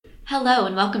Hello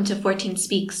and welcome to 14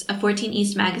 Speaks, a 14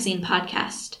 East magazine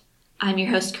podcast. I'm your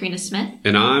host, Carina Smith.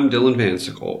 And I'm Dylan Van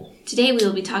Sickle. Today we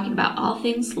will be talking about all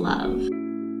things love.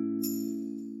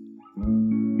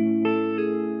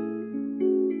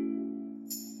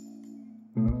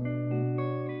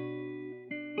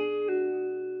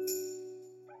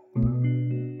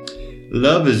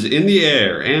 Love is in the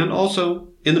air and also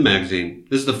in the magazine.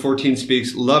 This is the 14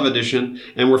 Speaks Love Edition,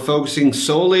 and we're focusing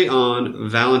solely on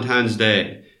Valentine's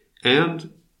Day.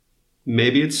 And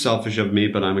maybe it's selfish of me,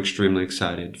 but I'm extremely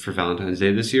excited for Valentine's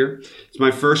Day this year. It's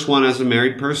my first one as a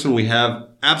married person. We have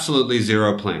absolutely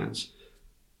zero plans.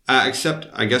 Except,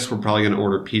 I guess we're probably going to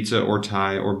order pizza or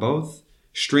Thai or both.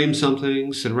 Stream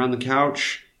something, sit around the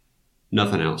couch.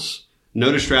 Nothing else.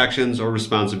 No distractions or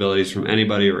responsibilities from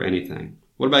anybody or anything.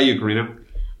 What about you, Carina?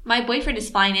 My boyfriend is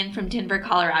flying in from Denver,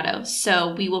 Colorado,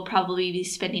 so we will probably be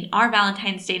spending our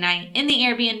Valentine's Day night in the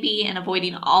Airbnb and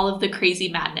avoiding all of the crazy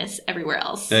madness everywhere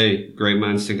else. Hey, great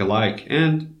minds think alike.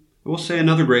 And I will say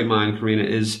another great mind, Carina,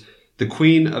 is the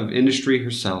queen of industry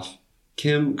herself,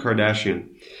 Kim Kardashian.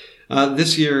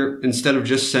 This year, instead of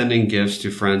just sending gifts to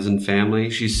friends and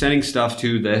family, she's sending stuff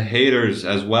to the haters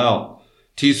as well.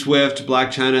 T-Swift, Black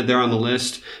China, they're on the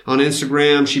list. On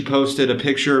Instagram, she posted a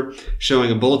picture showing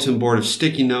a bulletin board of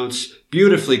sticky notes,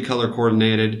 beautifully color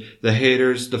coordinated. The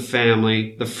haters, the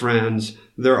family, the friends,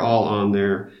 they're all on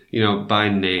there, by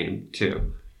name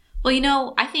too.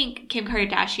 Well, I think Kim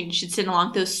Kardashian should send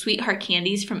along those sweetheart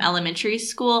candies from elementary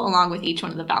school along with each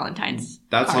one of the Valentine's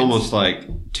That's cards. Almost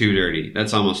like too dirty.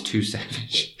 That's almost too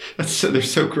savage. They're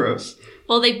so gross.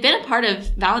 Well, they've been a part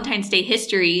of Valentine's Day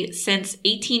history since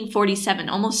 1847,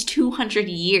 almost 200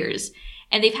 years.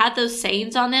 And they've had those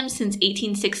sayings on them since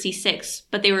 1866,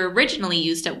 but they were originally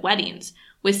used at weddings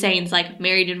with sayings like,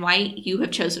 married in white, you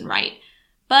have chosen right.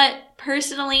 But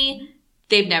personally,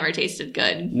 they've never tasted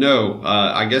good. No,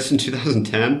 I guess in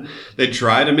 2010, they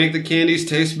tried to make the candies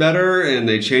taste better and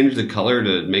they changed the color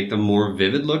to make them more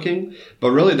vivid looking.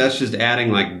 But really, that's just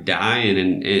adding like dye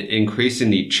and increasing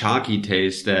the chalky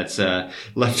taste that's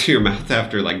left to your mouth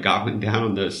after like gobbling down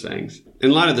on those things.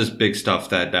 In light of this big stuff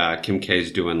that Kim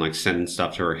K's doing, like sending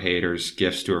stuff to her haters,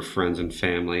 gifts to her friends and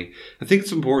family, I think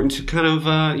it's important to kind of,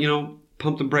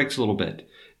 pump the brakes a little bit.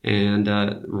 And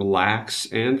relax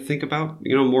and think about,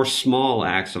 more small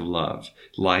acts of love.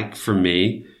 Like, for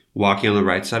me, walking on the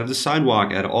right side of the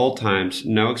sidewalk at all times,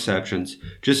 no exceptions,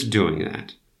 just doing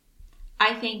that.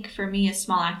 I think for me, a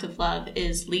small act of love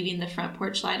is leaving the front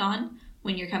porch light on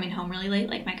when you're coming home really late,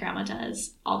 like my grandma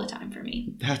does all the time for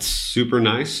me. That's super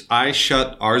nice. I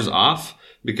shut ours off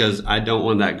because I don't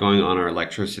want that going on our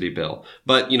electricity bill.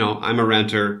 But, I'm a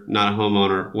renter, not a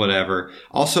homeowner, whatever.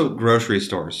 Also, grocery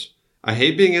stores. I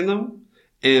hate being in them,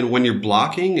 and when you're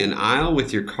blocking an aisle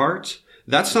with your cart,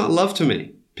 that's not love to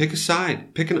me. Pick a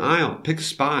side, pick an aisle, pick a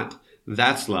spot.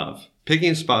 That's love. Picking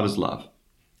a spot is love.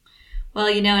 Well,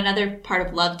 another part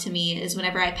of love to me is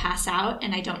whenever I pass out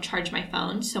and I don't charge my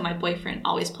phone, so my boyfriend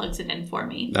always plugs it in for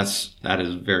me. That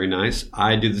is very nice.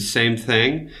 I do the same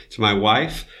thing to my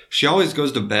wife. She always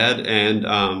goes to bed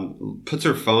and puts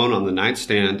her phone on the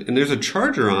nightstand, and there's a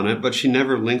charger on it, but she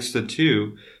never links the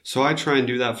two. So I try and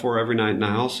do that for her every night. And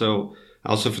I also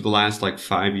for the last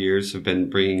 5 years have been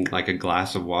bringing a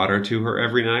glass of water to her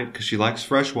every night because she likes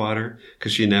fresh water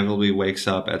because she inevitably wakes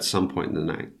up at some point in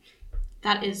the night.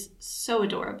 That is so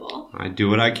adorable. I do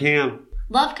what I can.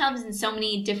 Love comes in so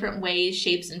many different ways,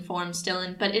 shapes, and forms,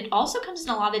 Dylan, but it also comes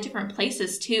in a lot of different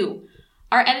places, too.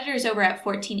 Our editors over at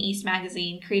 14 East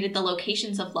Magazine created the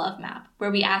Locations of Love map,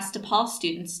 where we asked DePaul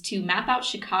students to map out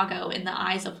Chicago in the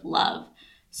eyes of love.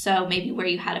 So maybe where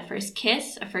you had a first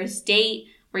kiss, a first date,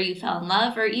 where you fell in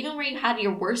love, or even where you had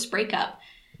your worst breakup.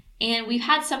 And we've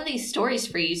had some of these stories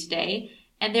for you today,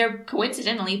 and they're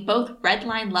coincidentally both red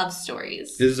line love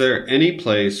stories. Is there any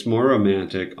place more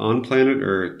romantic on planet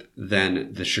Earth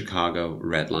than the Chicago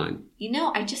Red Line?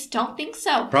 I just don't think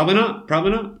so. Probably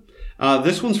not.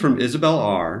 This one's from Isabel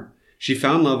R. She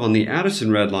found love on the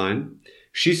Addison Red Line.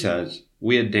 She says,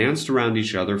 we had danced around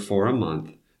each other for a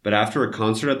month, but after a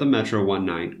concert at the Metro one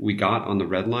night, we got on the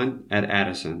Red Line at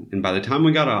Addison, and by the time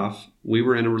we got off, we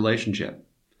were in a relationship.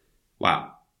 Wow.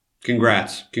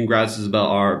 Congrats, Isabel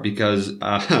R, because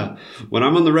when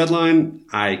I'm on the red line,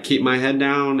 I keep my head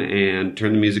down and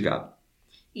turn the music up.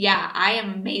 Yeah, I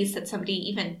am amazed that somebody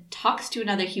even talks to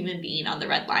another human being on the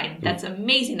red line. That's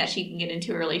amazing that she can get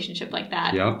into a relationship like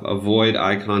that. Yep, avoid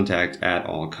eye contact at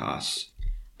all costs.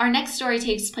 Our next story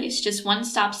takes place just one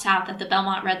stop south at the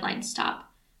Belmont Red Line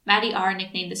stop. Maddie R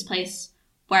nicknamed this place,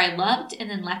 Where I Loved and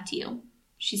Then Left You.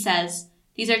 She says,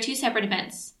 these are two separate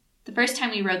events. The first time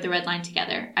we rode the red line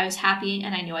together, I was happy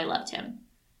and I knew I loved him.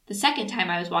 The second time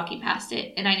I was walking past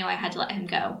it, and I knew I had to let him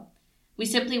go. We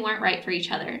simply weren't right for each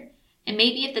other. And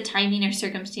maybe if the timing or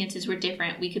circumstances were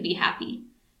different, we could be happy.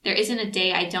 There isn't a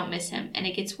day I don't miss him, and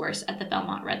it gets worse at the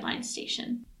Belmont Red Line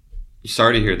station.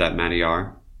 Sorry to hear that, Maddie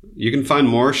R. You can find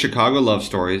more Chicago love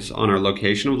stories on our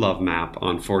Location of Love map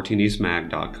on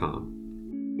 14eastmag.com.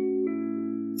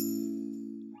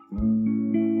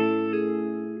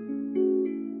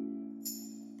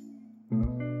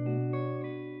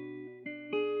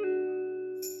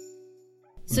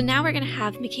 So now we're going to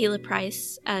have Michaela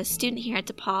Price, a student here at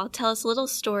DePaul, tell us a little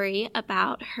story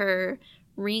about her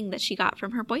ring that she got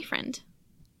from her boyfriend.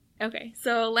 Okay,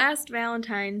 so last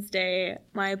Valentine's Day,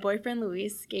 my boyfriend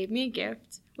Luis gave me a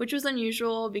gift, which was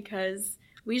unusual because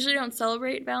we usually don't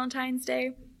celebrate Valentine's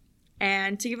Day.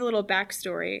 And to give a little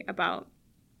backstory about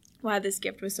why this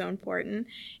gift was so important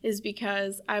is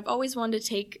because I've always wanted to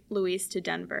take Luis to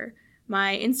Denver.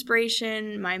 My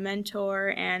inspiration, my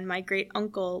mentor, and my great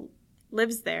uncle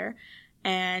lives there,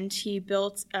 and he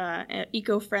built an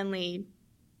eco-friendly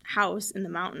house in the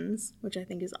mountains, which I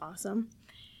think is awesome.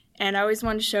 And I always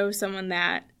wanted to show someone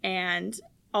that. And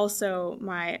also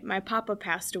my papa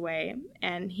passed away,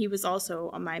 and he was also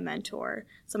my mentor,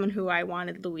 someone who I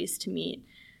wanted Luis to meet,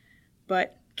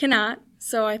 but cannot.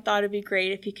 So I thought it'd be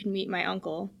great if he could meet my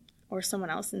uncle or someone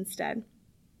else instead.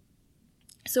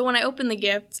 So when I opened the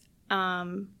gift,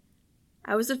 I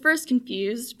was at first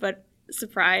confused, but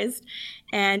surprised,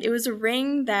 and it was a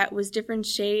ring that was different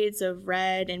shades of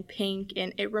red and pink,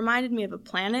 and it reminded me of a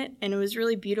planet, and it was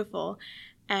really beautiful.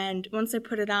 And once I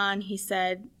put it on, he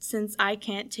said, since I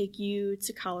can't take you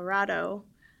to Colorado,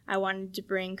 I wanted to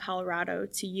bring Colorado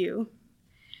to you.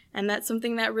 And that's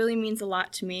something that really means a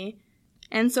lot to me.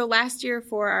 And so last year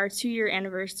for our 2-year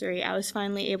anniversary, I was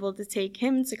finally able to take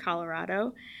him to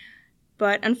Colorado,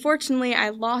 but unfortunately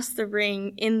I lost the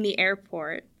ring in the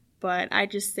airport. But I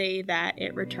just say that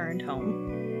it returned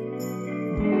home.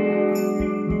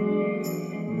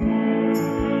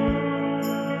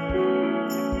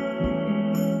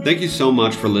 Thank you so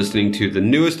much for listening to the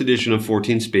newest edition of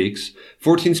 14 Speaks.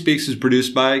 14 Speaks is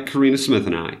produced by Carina Smith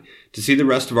and I. To see the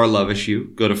rest of our love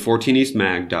issue, go to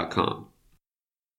 14eastmag.com.